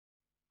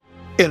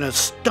In a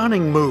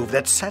stunning move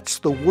that sets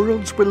the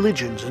world's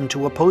religions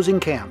into opposing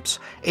camps,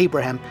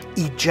 Abraham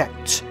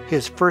ejects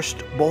his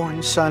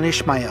firstborn son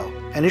Ishmael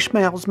and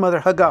Ishmael's mother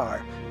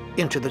Hagar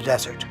into the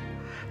desert.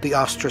 The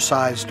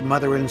ostracized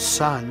mother and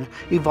son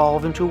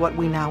evolve into what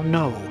we now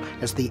know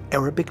as the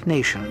Arabic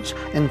nations,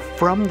 and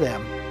from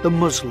them, the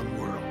Muslim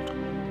world.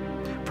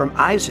 From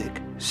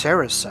Isaac,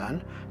 Sarah's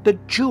son, the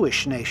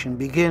Jewish nation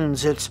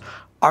begins its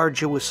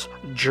arduous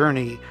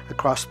journey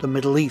across the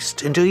Middle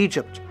East into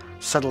Egypt,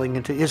 settling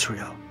into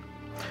Israel.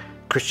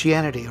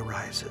 Christianity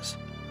arises.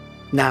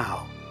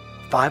 Now,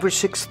 5,000 or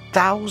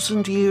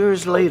 6,000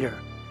 years later,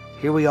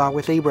 here we are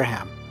with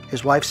Abraham,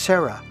 his wife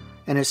Sarah,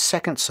 and his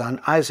second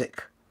son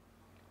Isaac.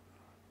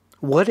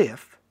 What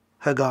if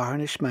Hagar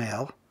and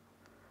Ishmael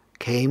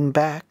came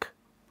back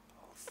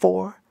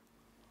for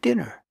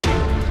dinner?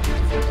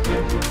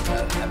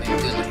 Having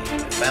dinner,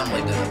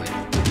 family dinner, we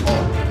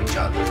talk to each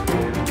other.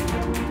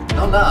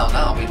 No,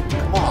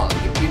 come on,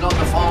 you've been on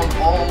the phone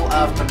all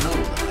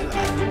afternoon.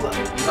 You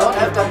don't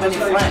have that many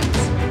friends.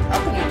 How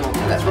can you talk to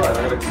that?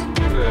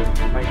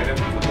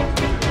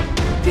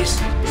 This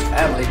is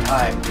family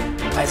time.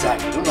 Isaac,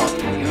 do not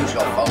use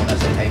your phone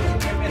as a table.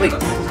 Please.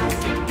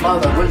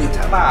 Mother, will you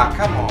tell me? Ma,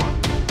 come on.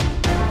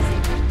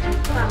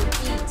 Come on,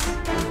 eat.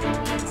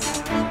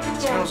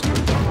 It smells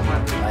good.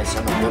 Try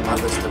some of your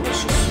mother's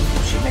delicious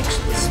soup. She makes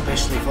it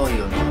especially for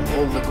you.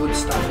 All the good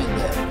stuff in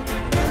there.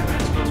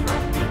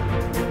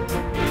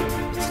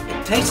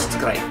 It tastes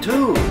great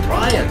too.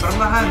 Try it. I'm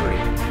not hungry.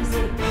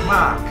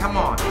 Ma, come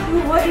on.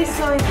 What is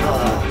so important?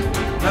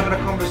 I'm having a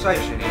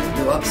conversation here.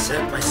 You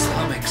upset my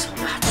stomach so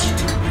much.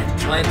 I'm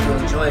trying to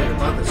enjoy your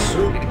mother's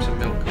soup. Get him some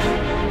milk.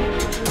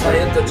 My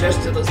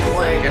indigestion is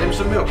going. Get him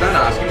some milk. Don't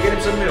ask him. Get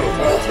him some milk.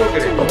 Let's look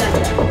at him.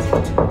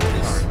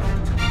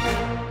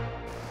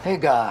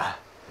 Hagar.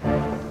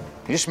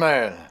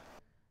 Ishmael.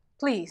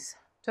 Please,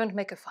 don't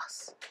make a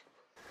fuss.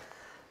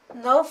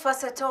 No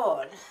fuss at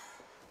all.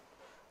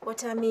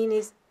 What I mean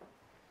is,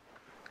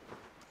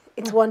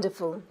 it's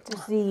wonderful to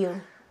see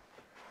you.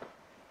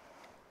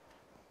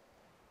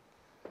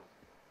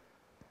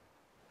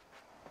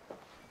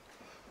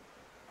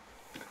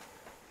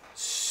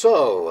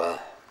 So,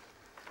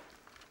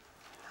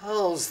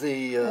 how's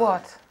the...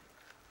 What?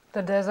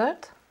 The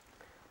desert?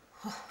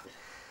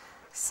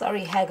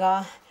 Sorry,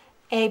 Hagar.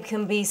 Abe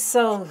can be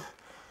so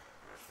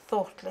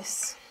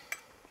thoughtless.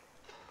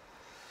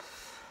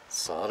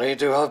 Sorry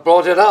to have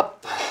brought it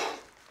up.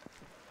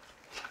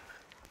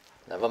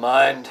 Never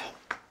mind.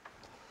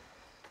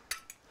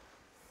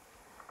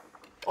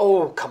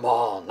 Oh, come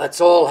on. Let's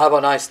all have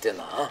a nice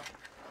dinner, huh?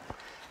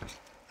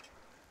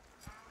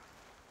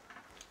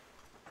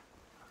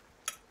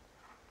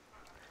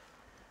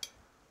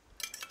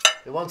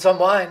 You want some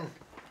wine?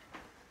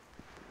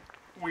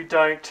 We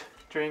don't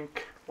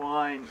drink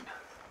wine.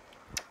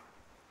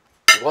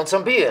 You want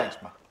some beer?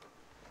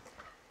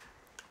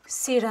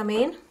 See what I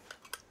mean?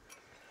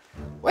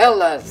 Well,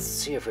 let's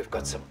see if we've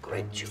got some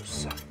grape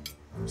juice.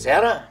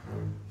 Sarah?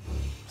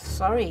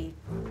 Sorry.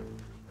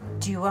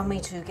 Do you want me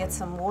to get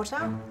some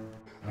water?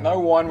 No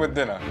wine with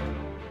dinner.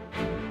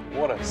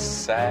 What a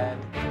sad,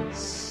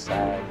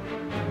 sad,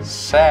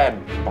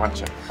 sad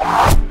bunch of...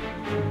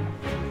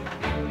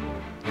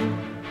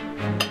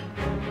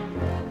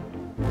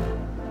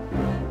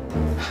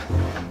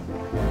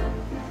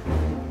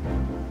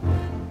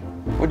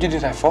 What'd you do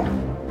that for?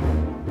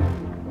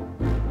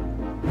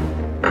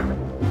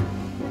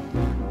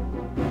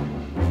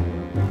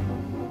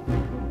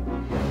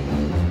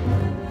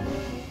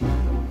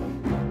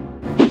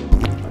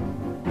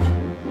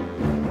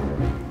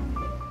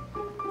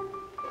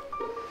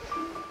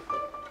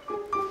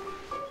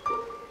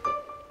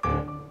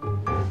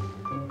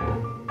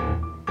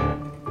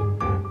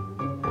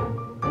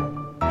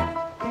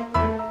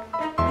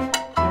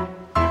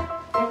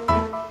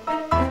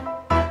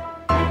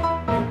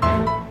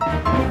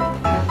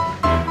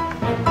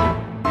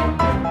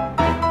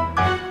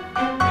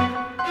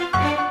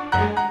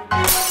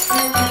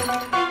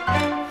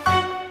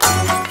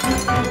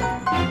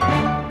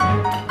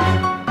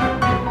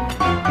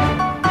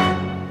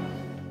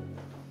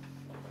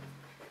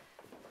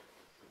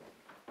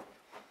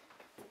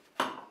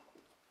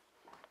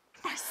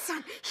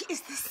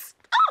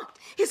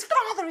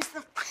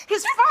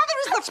 His father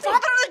is the father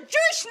of the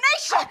Jewish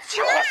nation. And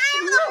I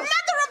am the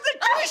mother of the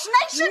Jewish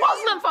nation.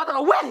 Muslim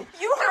father, when?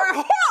 You are a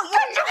whore.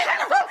 You get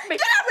out of me.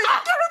 Get out of me.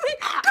 Get out of me.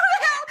 Go to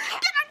hell.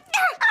 Get out.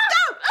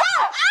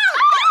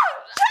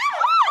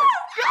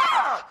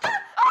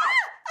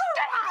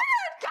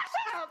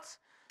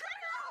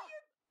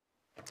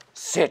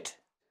 Sit.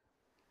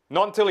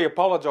 Not until he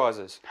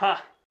apologizes. Huh.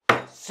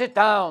 Sit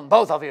down,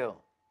 both of you.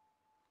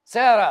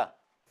 Sarah.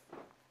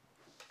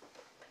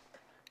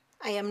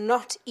 I am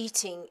not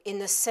eating in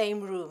the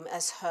same room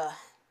as her.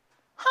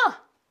 Huh.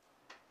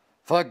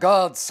 For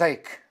God's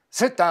sake,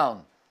 sit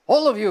down.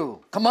 All of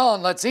you, come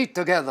on, let's eat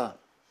together.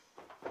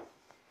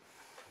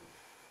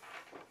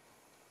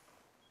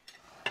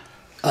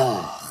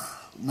 Oh,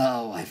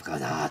 now I've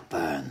got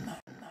heartburn.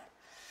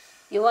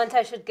 You want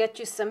I should get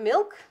you some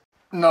milk?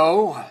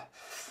 No.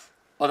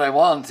 What I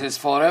want is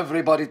for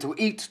everybody to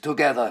eat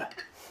together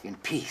in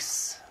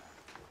peace.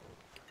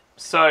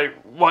 So,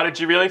 why did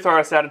you really throw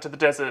us out into the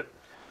desert?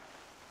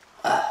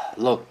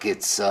 Look,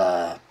 it's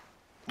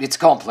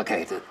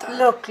complicated.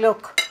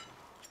 Look.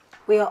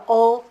 We are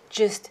all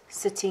just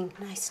sitting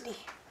nicely.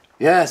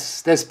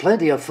 Yes, there's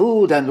plenty of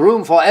food and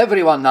room for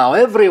everyone now,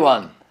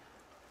 everyone.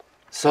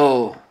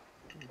 So,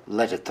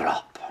 let it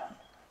drop.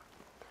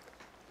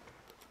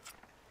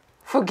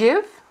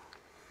 Forgive?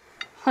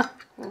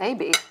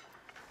 Maybe.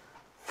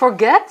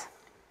 Forget?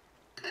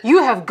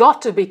 You have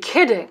got to be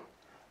kidding.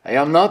 I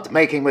am not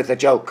making with a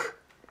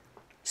joke.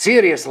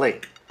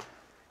 Seriously.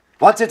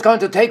 What's it going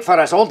to take for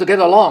us all to get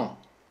along?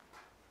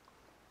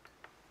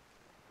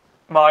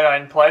 My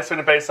own place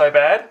wouldn't be so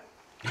bad.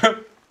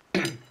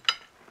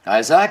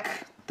 Isaac,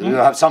 do you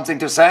have something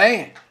to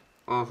say?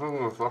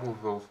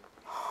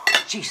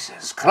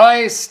 Jesus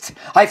Christ!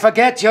 I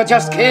forget you're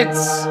just kids!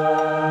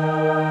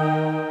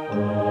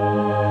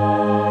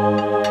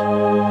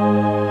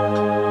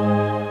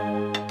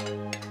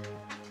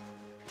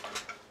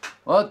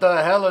 What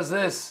the hell is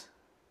this?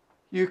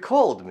 You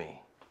called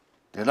me.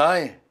 Did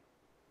I?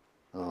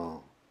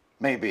 Oh,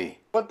 maybe.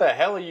 What the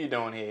hell are you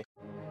doing here?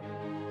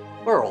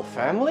 We're all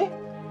family.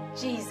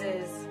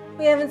 Jesus,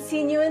 we haven't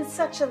seen you in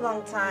such a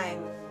long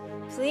time.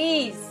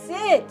 Please,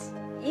 sit,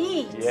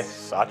 eat. Yes,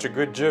 such a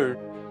good Jew.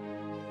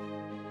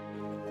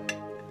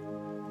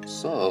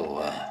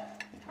 So,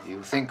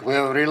 you think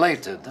we're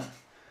related?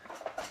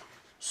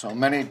 So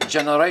many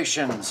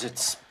generations,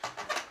 it's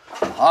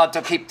hard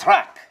to keep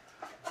track.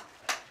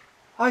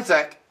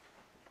 Isaac,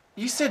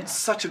 you said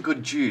such a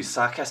good Jew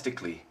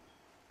sarcastically.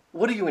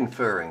 What are you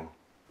inferring?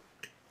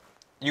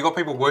 You got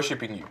people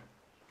worshipping you.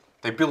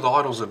 They build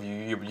idols of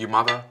you, your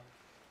mother.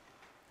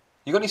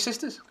 You got any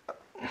sisters?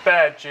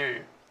 Bad Jew.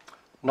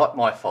 Not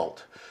my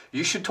fault.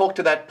 You should talk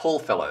to that Paul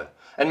fellow,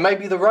 and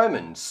maybe the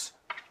Romans.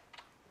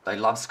 They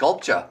love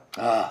sculpture.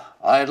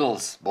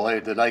 Idols. Boy,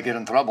 did I get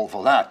in trouble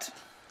for that.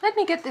 Let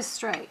me get this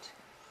straight.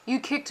 You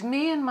kicked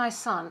me and my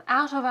son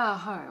out of our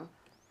home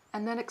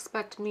and then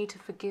expect me to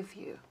forgive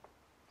you.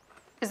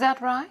 Is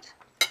that right?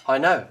 I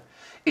know.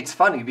 It's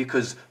funny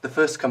because the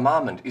first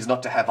commandment is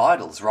not to have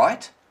idols,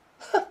 right?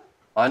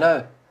 I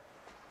know.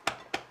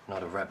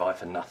 Not a rabbi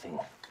for nothing.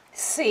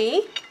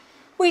 See?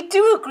 We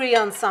do agree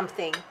on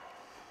something.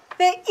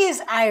 There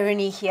is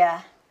irony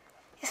here.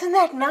 Isn't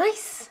that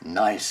nice?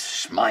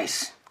 Nice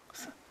schmice.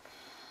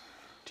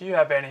 Do you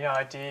have any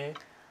idea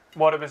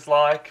what it was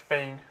like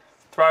being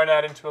thrown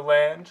out into a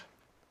land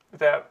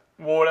without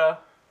water,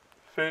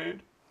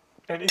 food,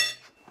 anything?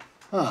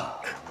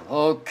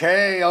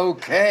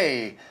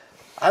 Okay.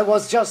 I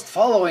was just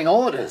following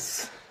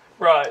orders.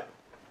 Right.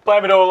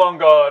 Blame it all on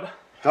God.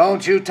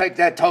 Don't you take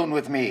that tone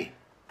with me.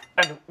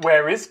 And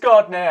where is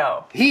God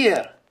now?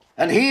 Here,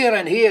 and here,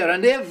 and here,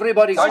 and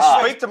everybody's Don't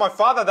heart. speak to my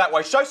father that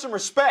way. Show some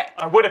respect.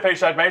 I would if he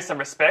showed me some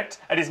respect,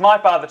 and he's my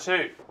father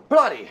too.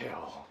 Bloody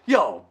hell.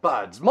 Yo,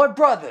 buds, my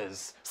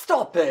brothers.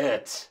 Stop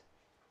it.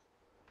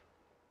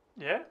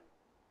 Yeah?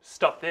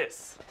 Stop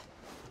this.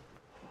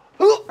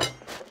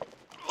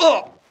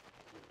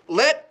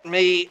 Let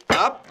me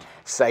up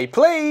Say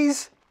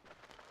please.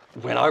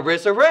 when I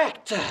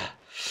resurrect.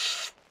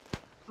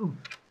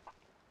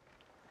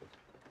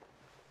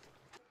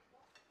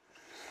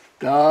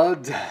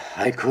 God,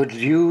 I could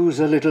use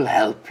a little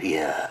help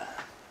here.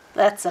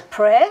 That's a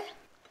prayer?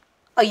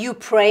 Are you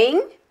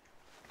praying?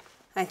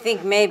 I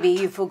think maybe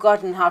you've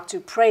forgotten how to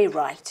pray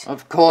right.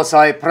 Of course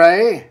I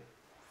pray.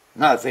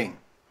 Nothing.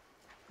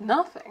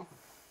 Nothing.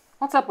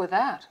 What's up with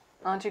that?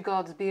 Aren't you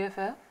God's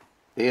BFF?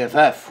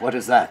 BFF, what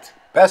is that?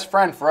 Best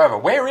friend forever.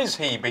 Where is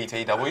he,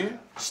 BTW?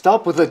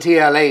 Stop with the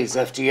TLAs,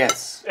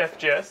 FGS.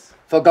 FGS.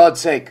 For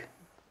God's sake.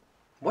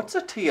 What's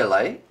a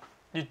TLA?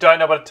 You don't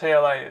know what a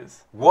TLA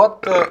is.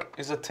 What the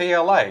is a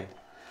TLA?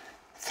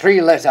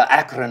 3-letter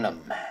acronym.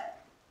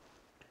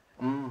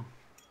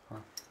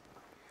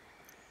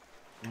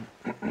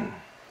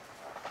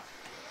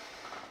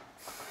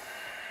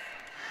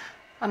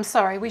 I'm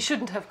sorry, we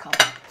shouldn't have come.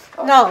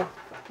 No.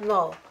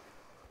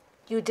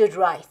 You did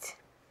right.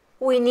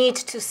 We need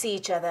to see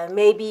each other.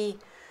 Maybe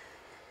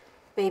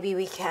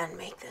we can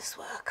make this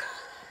work.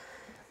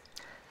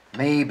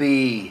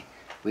 Maybe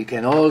we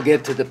can all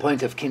get to the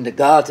point of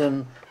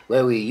kindergarten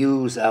where we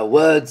use our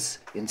words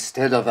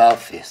instead of our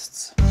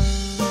fists.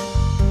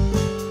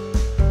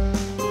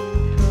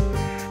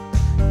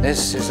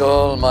 This is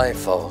all my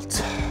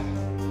fault.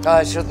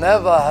 I should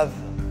never have...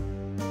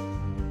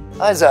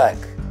 Isaac,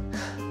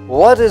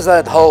 what is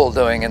that hole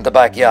doing in the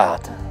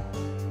backyard?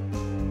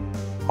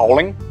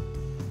 Holding?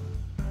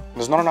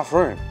 There's not enough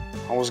room.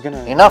 I was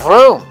gonna... Enough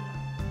room?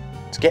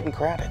 It's getting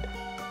crowded.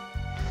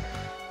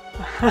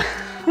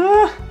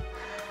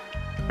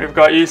 We've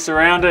got you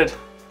surrounded.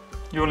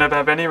 You'll never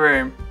have any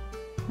room.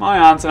 My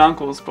aunts and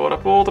uncles bought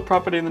up all the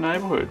property in the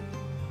neighbourhood.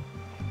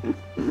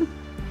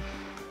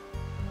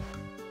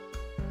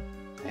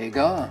 There you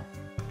go.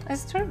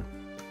 It's true.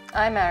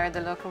 I married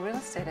the local real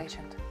estate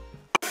agent.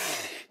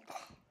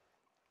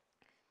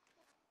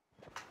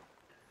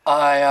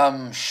 I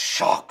am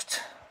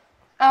shocked.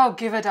 Oh,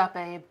 give it up,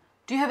 Abe.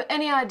 Do you have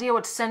any idea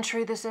what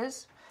century this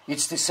is?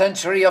 It's the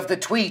century of the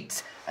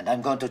tweet, and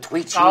I'm going to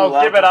tweet you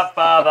Oh, give it up,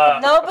 Father.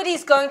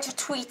 Nobody's going to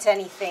tweet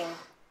anything.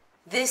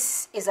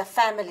 This is a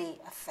family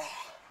affair.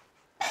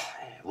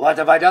 What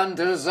have I done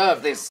to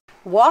deserve this?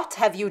 What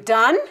have you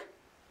done?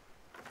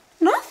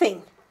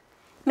 Nothing.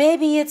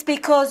 Maybe it's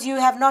because you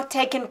have not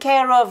taken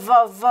care of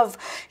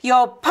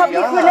your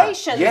public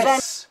relations.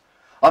 Yes.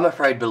 I'm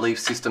afraid belief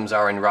systems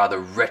are in rather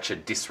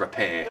wretched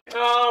disrepair.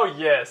 Oh,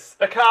 yes.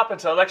 A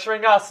carpenter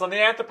lecturing us on the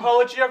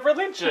anthropology of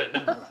religion.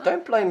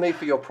 Don't blame me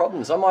for your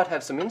problems. I might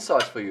have some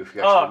insights for you if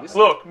you actually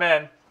listen. Look,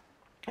 man.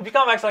 If you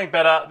can't make something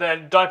better,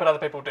 then don't put other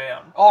people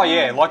down. Oh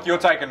yeah, like you're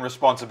taking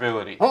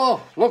responsibility.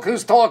 Oh, look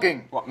who's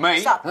talking. What,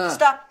 me?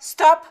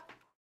 Stop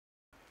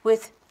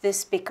with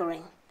this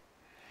bickering.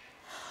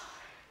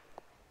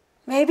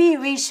 Maybe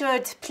we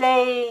should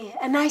play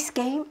a nice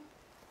game.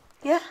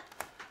 Yeah,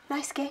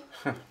 nice game.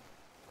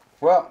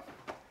 Well,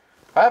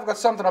 I have got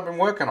something I've been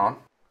working on.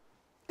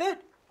 Good.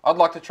 I'd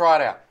like to try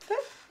it out.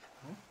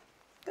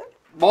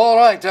 All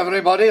right,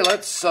 everybody,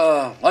 let's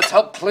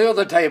help clear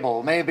the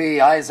table.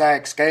 Maybe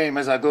Isaac's game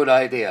is a good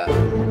idea.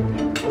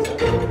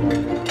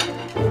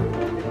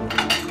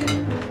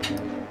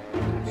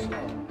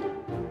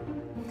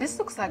 This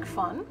looks like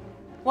fun.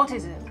 What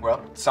is it?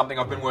 Well, it's something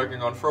I've been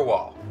working on for a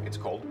while. It's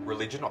called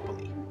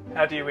Religionopoly.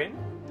 How do you win?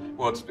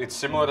 Well, it's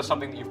similar to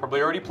something that you've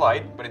probably already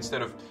played, but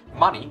instead of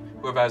money,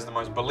 whoever has the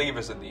most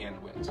believers at the end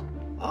wins.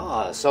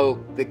 Ah,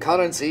 so the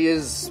currency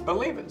is...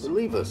 Believers.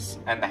 Believers.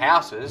 And the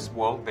houses,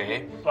 well,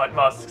 they're... Like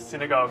mosques,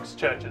 synagogues,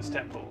 churches,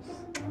 temples.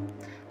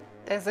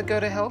 There's a go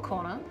to hell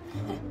corner.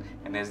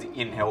 And there's the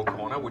in hell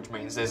corner, which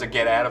means there's a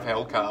get out of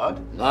hell card.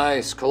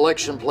 Nice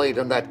collection plate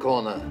in that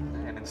corner.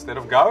 And instead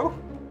of go,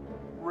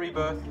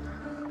 rebirth.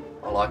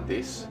 I like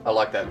this. I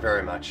like that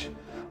very much.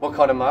 What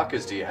kind of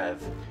markers do you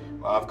have?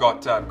 I've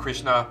got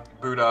Krishna,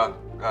 Buddha,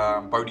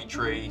 Bodhi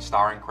tree,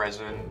 star and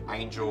crescent,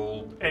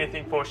 angel.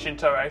 Anything for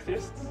Shinto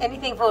atheists?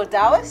 Anything for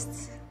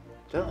Taoists?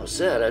 Oh,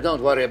 Sarah,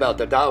 don't worry about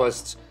the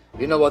Taoists.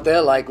 You know what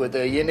they're like with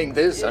their yinning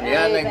this and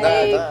yanning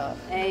that.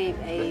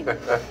 Abe.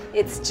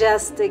 It's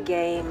just a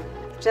game.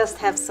 Just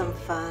have some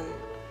fun.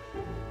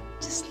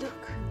 Just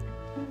look.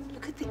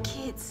 Look at the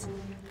kids.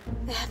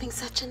 They're having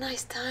such a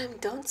nice time.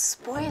 Don't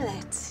spoil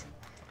it.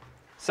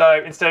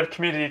 So instead of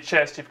community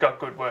chest, you've got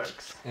good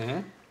works.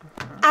 Mm-hmm.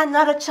 And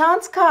not a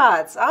chance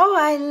cards. Oh,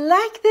 I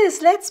like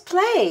this. Let's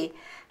play.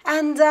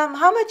 And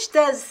how much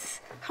does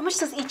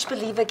each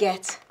believer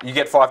get? You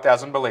get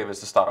 5,000 believers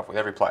to start off with,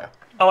 every player.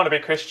 I want to be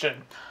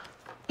Christian.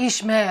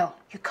 Ishmael,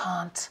 you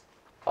can't.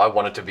 I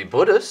wanted to be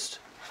Buddhist.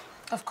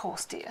 Of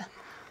course, dear.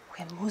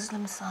 We're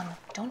Muslim, son.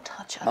 Don't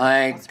touch us.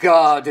 My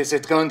God, is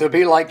it going to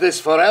be like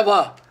this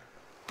forever?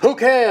 Who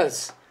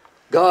cares?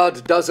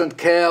 God doesn't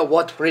care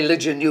what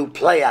religion you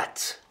play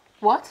at.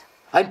 What?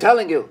 I'm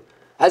telling you,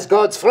 as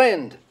God's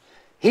friend,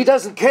 He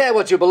doesn't care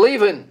what you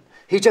believe in.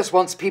 He just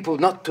wants people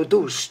not to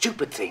do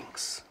stupid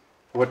things.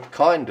 What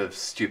kind of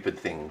stupid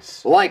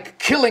things? Like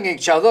killing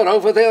each other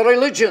over their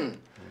religion.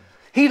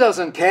 He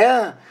doesn't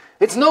care.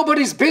 It's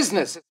nobody's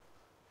business.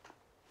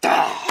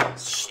 Ah,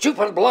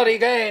 stupid bloody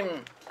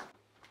game.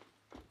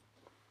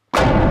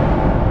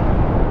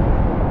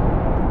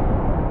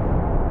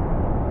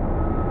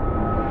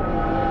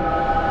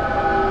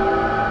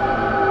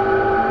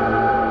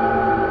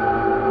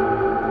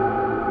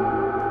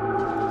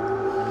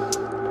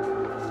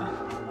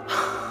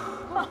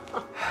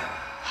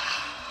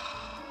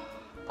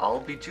 I'll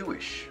be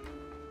Jewish.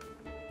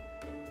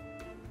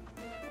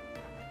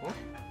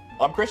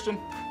 I'm Christian.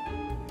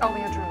 I'll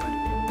be a druid.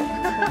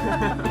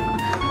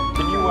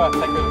 Can you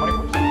take the money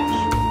for us?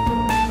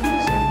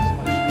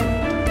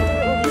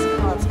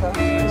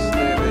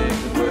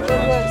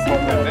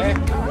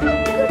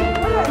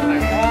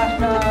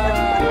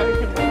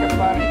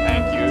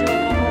 Thank you.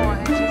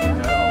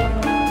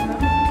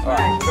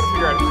 Alright, we've got to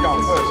figure out who's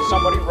going first.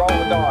 Somebody roll the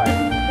die.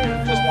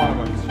 Just one of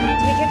them. Did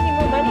we get any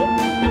more money?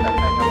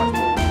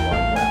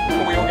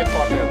 We all get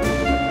 5,000.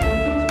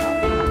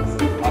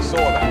 I saw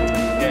that.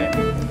 Yeah.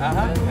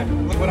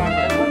 Look what I'm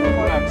doing. Look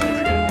what I'm doing.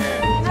 Yeah.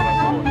 That's what I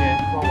saw.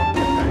 Yeah. Roll it.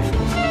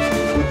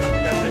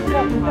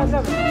 Okay.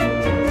 That's it.